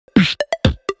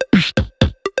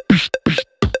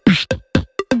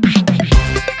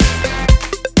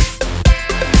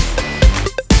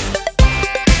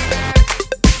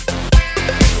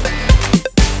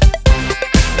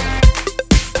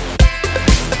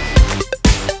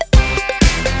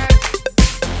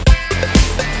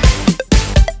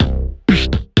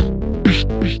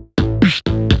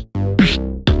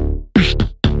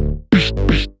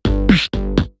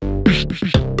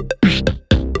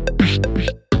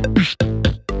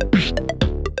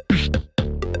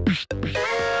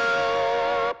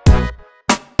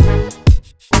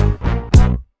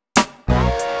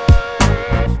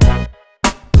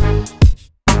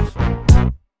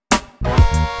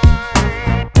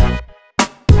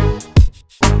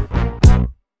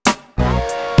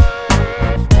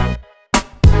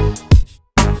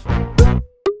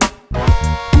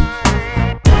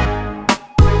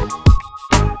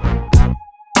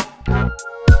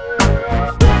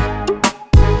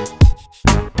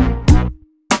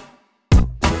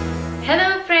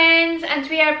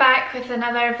we are back with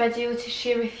another video to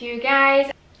share with you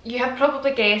guys. You have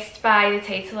probably guessed by the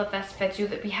title of this video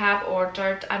that we have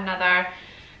ordered another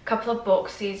couple of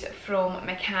boxes from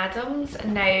McAdams.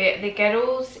 Now the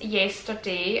girls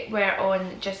yesterday were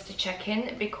on just the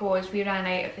chicken because we ran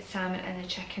out of the salmon and the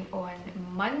chicken on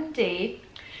Monday.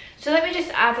 So let me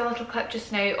just add a little clip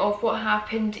just now of what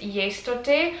happened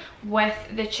yesterday with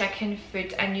the chicken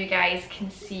food, and you guys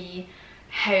can see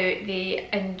how they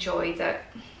enjoyed it.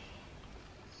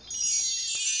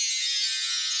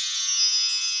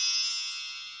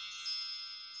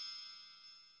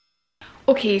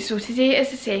 Okay, so today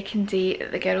is the second day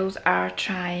that the girls are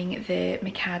trying the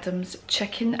McAdams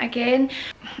chicken again.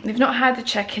 They've not had the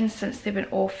chicken since they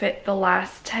went off it the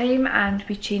last time, and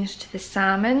we changed to the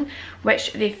salmon,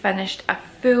 which they finished a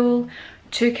full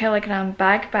 2-kilogram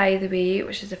bag, by the way,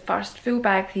 which is the first full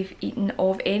bag they've eaten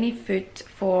of any food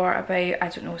for about, I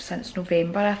don't know, since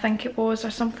November I think it was, or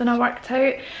something I worked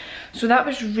out. So that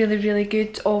was really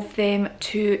good of them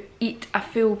to eat a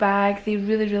full bag. They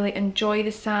really enjoy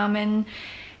the salmon.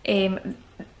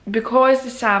 Because the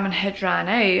salmon had ran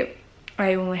out,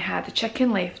 I only had the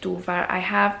chicken left over. I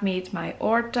have made my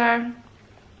order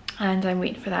and I'm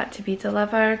waiting for that to be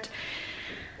delivered.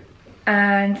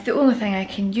 And the only thing I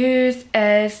can use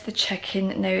is the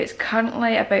chicken. Now it's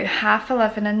currently about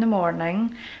 11:30 in the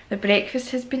morning. The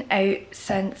breakfast has been out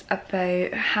since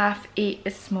about 8:30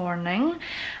 this morning,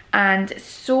 and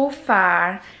so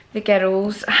far the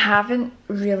girls haven't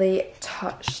really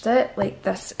touched it. Like,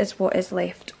 this is what is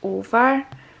left over.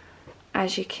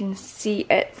 As you can see,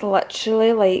 it's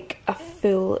literally like a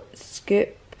full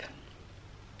scoop.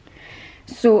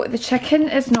 So the chicken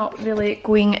is not really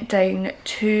going down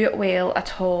too well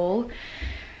at all,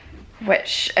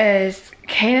 which is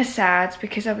kind of sad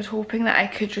because I was hoping that I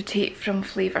could rotate from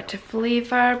flavour to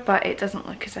flavour, but it doesn't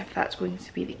look as if that's going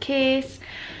to be the case.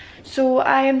 So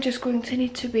I am just going to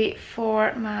need to wait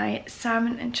for my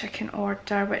salmon and chicken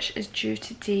order, which is due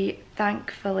today,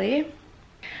 thankfully.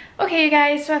 Okay you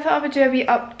guys, so I thought I would do a wee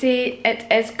update. It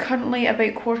is currently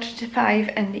about 4:45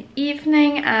 in the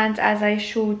evening, and as I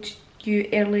showed you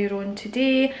earlier on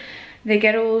today, the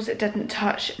girls didn't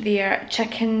touch their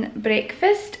chicken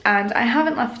breakfast and I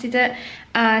haven't lifted it,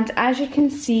 and as you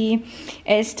can see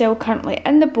it is still currently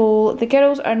in the bowl. The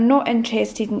girls are not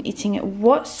interested in eating it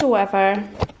whatsoever.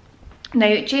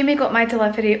 Now Jamie got my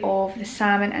delivery of the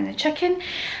salmon and the chicken,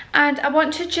 and I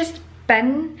want to just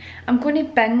I'm going to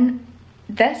bin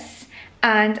this,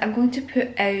 and I'm going to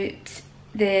put out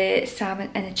the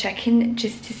salmon and the chicken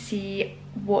just to see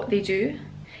what they do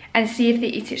and see if they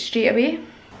eat it straight away.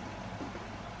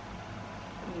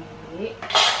 Wait.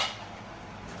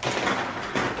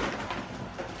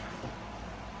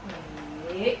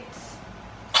 Wait.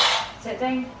 Sit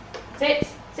down. Sit.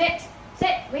 Sit.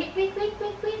 Sit. Wait. Wait.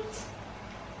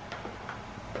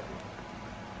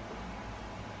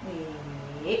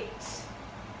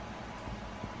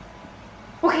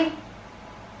 Okay.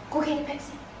 Go get it,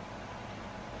 Pixie.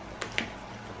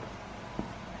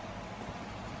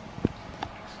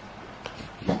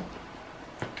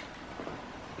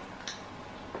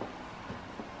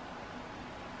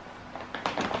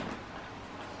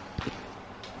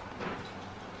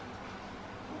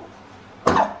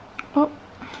 Oh.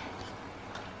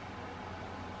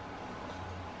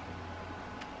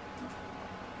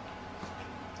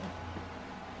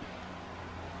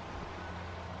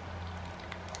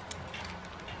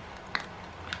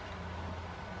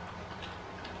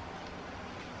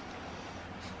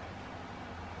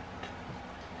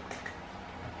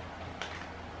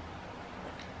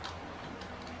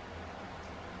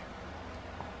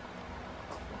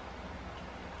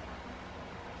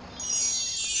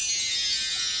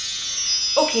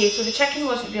 Okay, so the chicken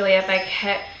wasn't really a big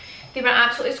hit. They were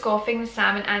absolutely scoffing the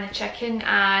salmon and the chicken,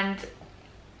 and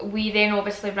we then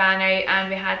obviously ran out and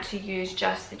we had to use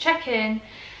just the chicken,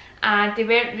 and they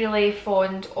weren't really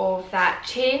fond of that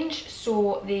change,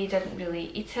 so they didn't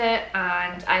really eat it,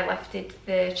 and I lifted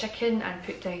the chicken and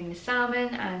put down the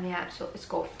salmon and they absolutely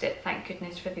scoffed it. Thank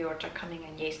goodness for the order coming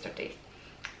in yesterday.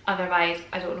 Otherwise,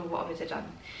 I don't know what I would have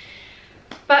done.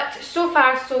 But so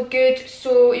far so good.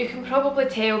 So you can probably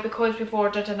tell, because we've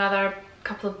ordered another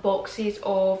couple of boxes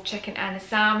of chicken and the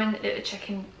salmon, that the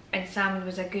chicken and salmon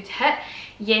was a good hit.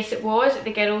 Yes, it was.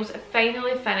 The girls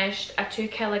finally finished a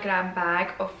 2-kilogram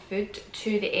bag of food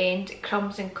to the end,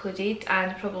 crumbs included,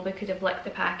 and probably could have licked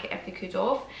the packet if they could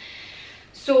have.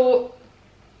 So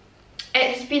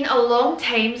it has been a long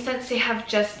time since they have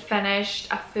just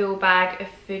finished a full bag of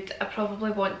food. I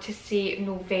probably want to say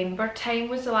November time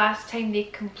was the last time they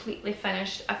completely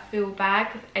finished a full bag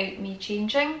without me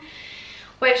changing,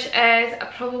 which is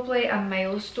probably a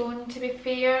milestone, to be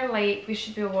fair. Like, we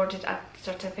should be awarded a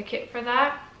certificate for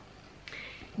that.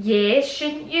 Yes,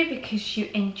 shouldn't you? Because you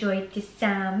enjoyed the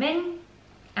salmon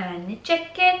and the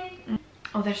chicken.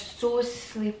 Oh, they're so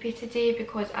sleepy today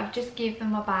because I've just gave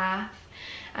them a bath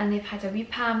and they've had a wee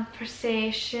pamper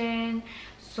session,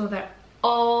 so they're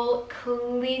all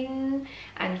clean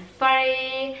and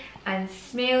furry and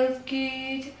smells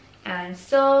good and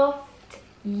soft.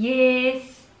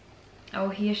 Yes. Oh,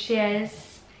 here she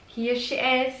is. Here she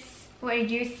is. What are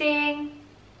you saying?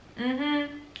 Are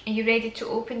you ready to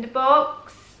open the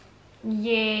box?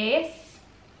 Yes.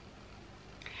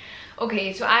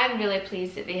 Okay, so I'm really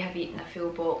pleased that they have eaten a full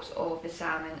box of the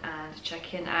salmon and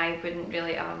chicken. I wouldn't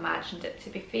really have imagined it, to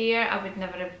be fair. I would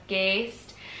never have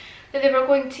guessed that they were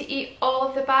going to eat all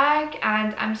of the bag,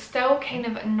 and I'm still kind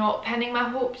of not pinning my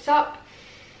hopes up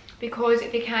because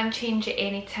they can change at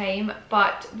any time.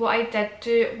 But what I did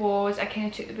do was I kind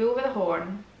of took the bull by the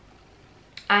horn,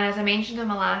 and as I mentioned in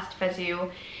my last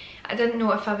video, I didn't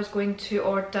know if I was going to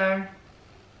order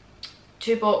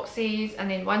 2 boxes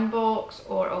and then 1 box,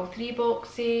 or all 3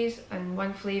 boxes and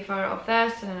 1 flavour of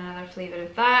this and another flavour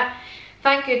of that.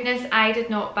 Thank goodness I did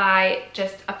not buy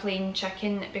just a plain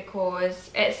chicken because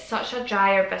it's such a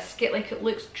drier biscuit, like it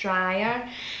looks drier,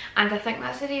 and I think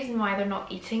that's the reason why they're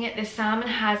not eating it. The salmon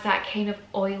has that kind of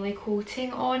oily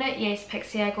coating on it. Yes,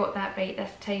 Pixie, I got that right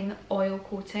this time, the oil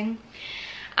coating.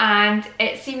 And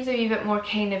it seems a wee bit more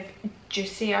kind of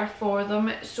juicier for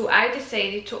them. So I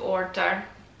decided to order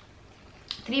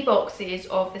 3 boxes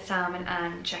of the salmon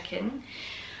and chicken,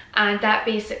 and that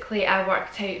basically I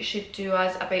worked out should do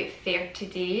us about 30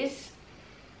 days.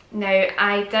 Now,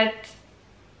 I did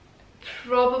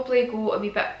probably go a wee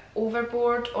bit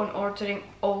overboard on ordering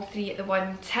all 3 at the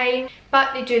one time,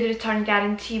 but they do the return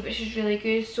guarantee, which is really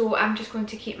good. So I'm just going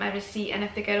to keep my receipt, and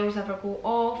if the girls ever go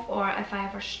off or if I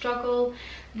ever struggle,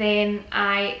 then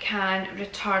I can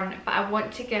return. But I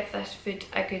want to give this food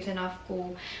a good enough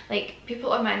go. Like,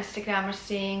 people on my Instagram are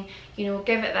saying, you know,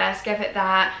 give it this, give it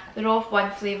that. They're off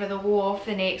one flavour, they'll go off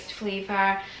the next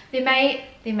flavour. They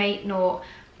might not,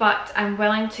 but I'm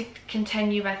willing to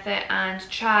continue with it and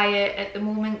try it. At the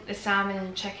moment, the salmon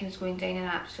and chicken is going down an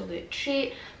absolute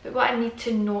treat, but what I need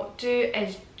to not do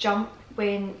is jump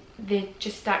when they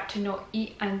just start to not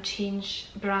eat and change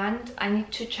brand. I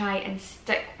need to try and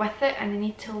stick with it, and they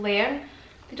need to learn.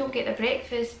 They don't get their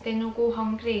breakfast, then they'll go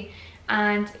hungry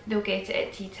and they'll get it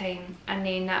at tea time, and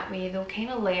then that way they'll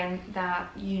kind of learn that,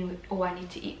 you know, oh, I need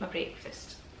to eat my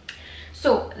breakfast.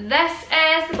 So this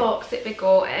is the box that we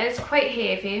got. It is quite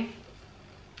heavy.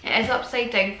 It is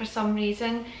upside down for some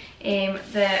reason.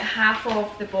 The half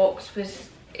of the box was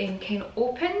kind of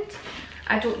opened.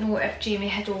 I don't know if Jamie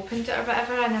had opened it or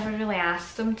whatever. I never really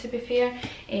asked him, to be fair.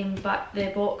 But the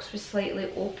box was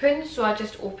slightly open, so I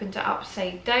just opened it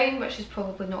upside down, which is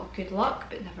probably not good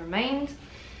luck, but never mind.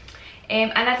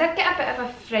 And I did get a bit of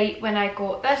a fright when I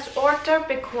got this order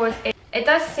because it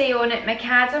does say on it,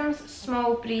 McAdams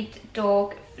small breed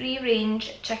dog, free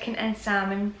range chicken and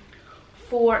salmon,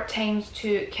 4 times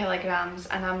 2 kilograms.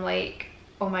 And I'm like,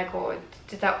 oh my god,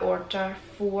 did I order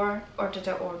 4 or did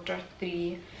I order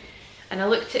 3? And I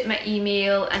looked at my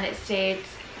email and it said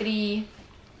 3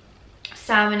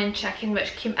 salmon and chicken,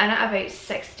 which came in at about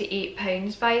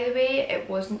 £68, by the way. It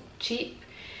wasn't cheap,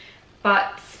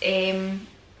 but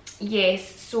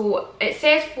yes, so it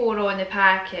says 4 on the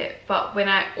packet, but when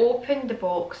I opened the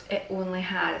box it only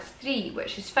has 3,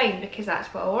 which is fine because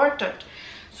that's what I ordered.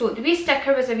 So the wee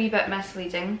sticker was a wee bit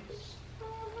misleading.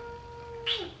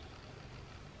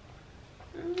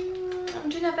 I'm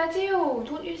doing a video,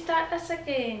 don't you start this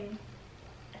again.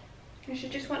 You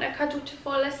should just want a cuddle to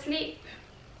fall asleep.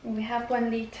 We have one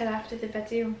later after the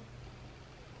video.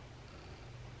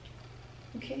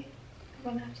 Okay,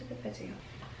 one after the video.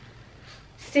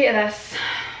 State of this.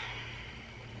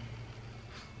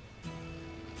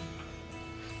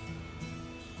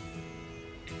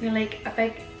 You're like a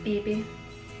big baby,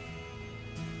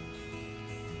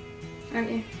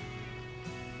 aren't you?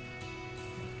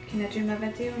 Can I do my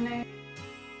video now?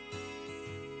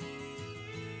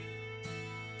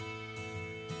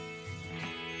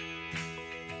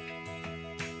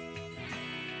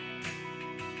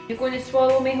 You're going to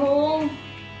swallow me whole?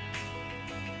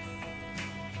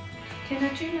 Can I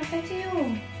do my video?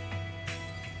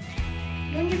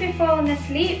 Don't you be falling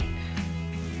asleep?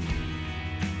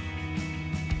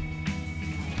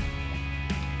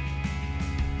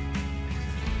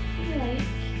 What do you like?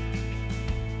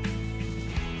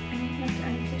 I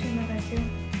need to do my video.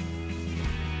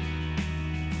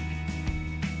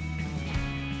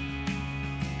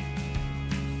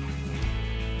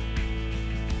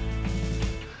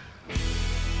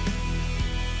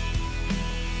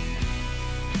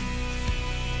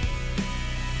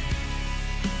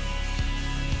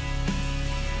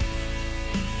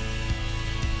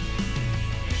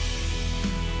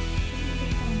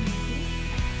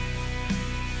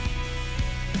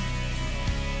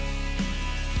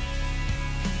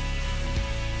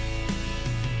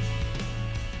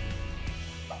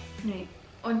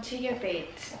 onto your bed.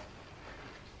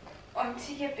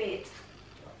 Onto your bed.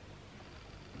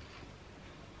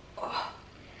 Oh.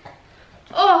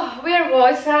 Oh, where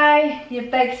was I? You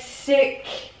big sick.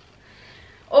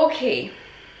 Okay.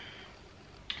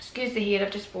 Excuse the hair,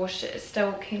 I've just washed it. It's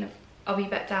still kind of a wee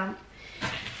bit damp.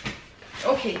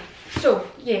 Okay, so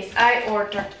yes, I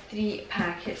ordered 3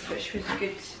 packets, which was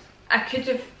good. I could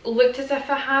have looked as if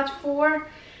I had 4,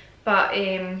 but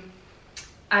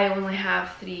I only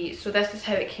have 3. So this is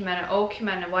how it came in. It all came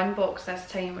in 1 box this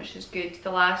time, which is good.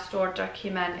 The last order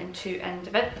came in 2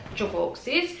 individual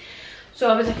boxes. So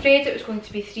I was afraid it was going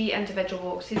to be 3 individual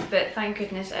boxes, but thank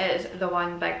goodness it is the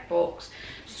 1 big box.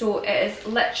 So it is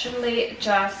literally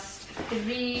just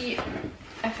 3,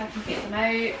 if I can get them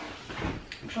out.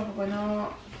 Probably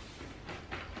not.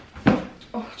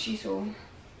 Oh jeez,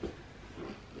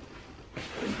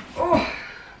 oh.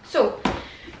 So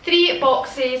 3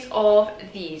 boxes of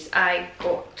these I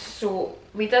got. So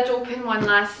we did open one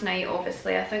last night,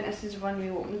 obviously. I think this is one we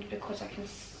opened because I can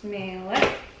smell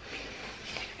it.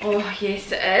 Oh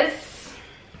yes, it is.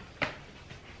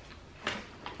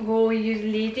 Oh,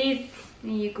 you ladies,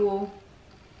 there you go.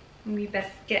 Wee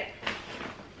biscuit.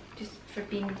 Just for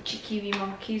being cheeky wee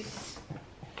monkeys.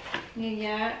 There you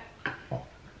are.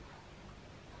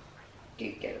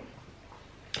 Good girl.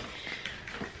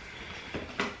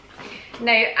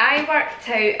 Now, I worked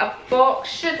out a box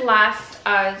should last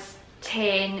us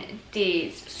 10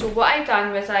 days. So what I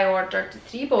done was I ordered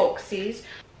 3 boxes.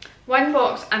 1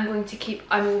 box I'm going to keep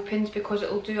unopened because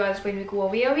it will do us when we go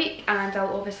away a week, and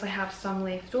I'll obviously have some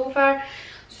left over.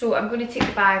 So I'm going to take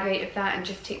the bag out of that and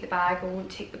just take the bag. I won't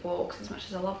take the box. As much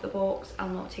as I love the box, I'll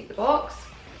not take the box.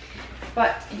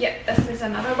 But yep, this is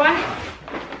another one.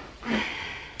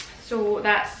 So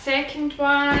that's the second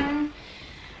one.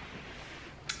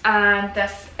 And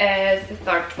this is the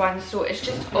third one. So it's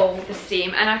just all the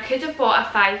same. And I could have bought a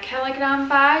 5kg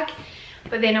bag,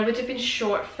 but then I would have been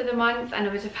short for the month and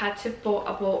I would have had to have bought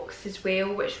a box as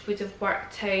well, which would have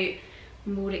worked out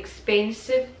more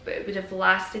expensive, but it would have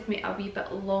lasted me a wee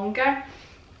bit longer.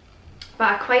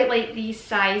 But I quite like these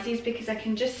sizes because I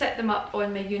can just set them up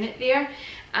on my unit there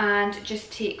and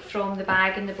just take from the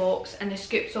bag in the box, and the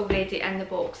scoop's already in the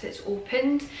box, it's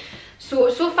opened. So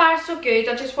far so good.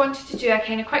 I just wanted to do a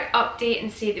kind of quick update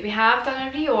and say that we have done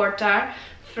a reorder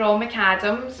from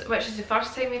McAdams, which is the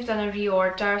first time we've done a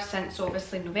reorder since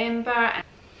obviously November,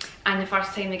 and the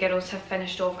first time the girls have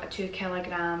finished off a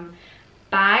 2kg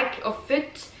bag of food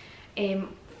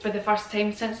for the first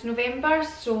time since November.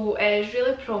 So it is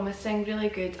really promising, really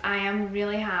good. I am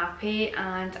really happy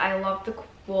and I love the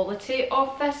quality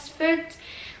of this food.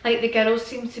 Like, the girls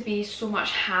seem to be so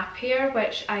much happier,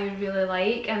 which I really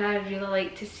like, and I really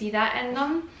like to see that in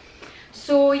them.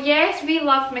 So yes, we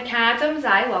love McAdams,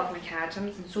 I love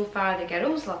McAdams, and so far the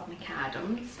girls love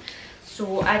McAdams.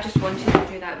 So I just wanted to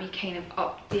do that wee kind of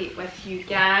update with you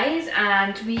guys,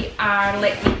 and we are,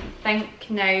 let me think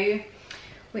now,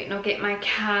 wait, I'll get my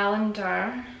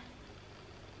calendar.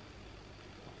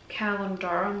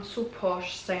 I'm so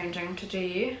posh sounding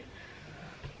today.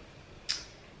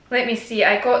 Let me see,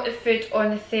 I got the food on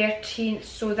the 13th,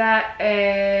 so that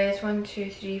is 1, 2,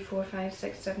 3, 4, 5,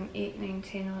 6, 7, 8, 9,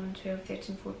 10, 11, 12,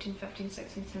 13, 14, 15,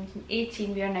 16, 17,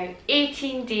 18. We are now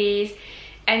 18 days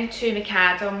into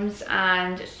McAdams,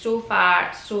 and so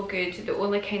far so good. The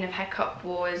only kind of hiccup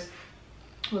was,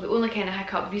 well, the only kind of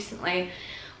hiccup recently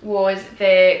was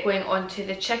the going on to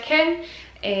the chicken.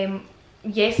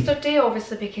 Yesterday,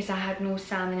 obviously, because I had no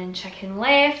salmon and chicken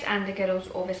left, and the girls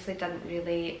obviously didn't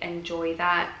really enjoy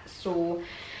that, so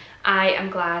I am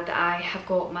glad that I have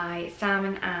got my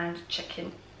salmon and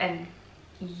chicken in.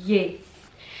 Yes.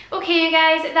 Okay, you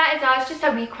guys, that is us. Just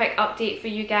a wee quick update for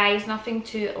you guys, nothing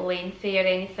too lengthy or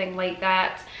anything like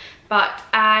that, but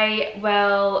I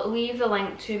will leave the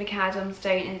link to McAdams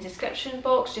down in the description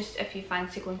box, just if you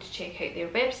fancy going to check out their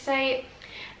website.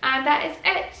 And that is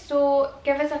it. So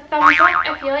give us a thumbs up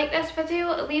if you like this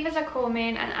video, leave us a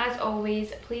comment, and as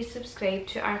always, please subscribe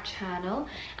to our channel,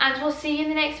 and we'll see you in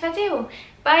the next video.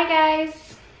 Bye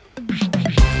guys.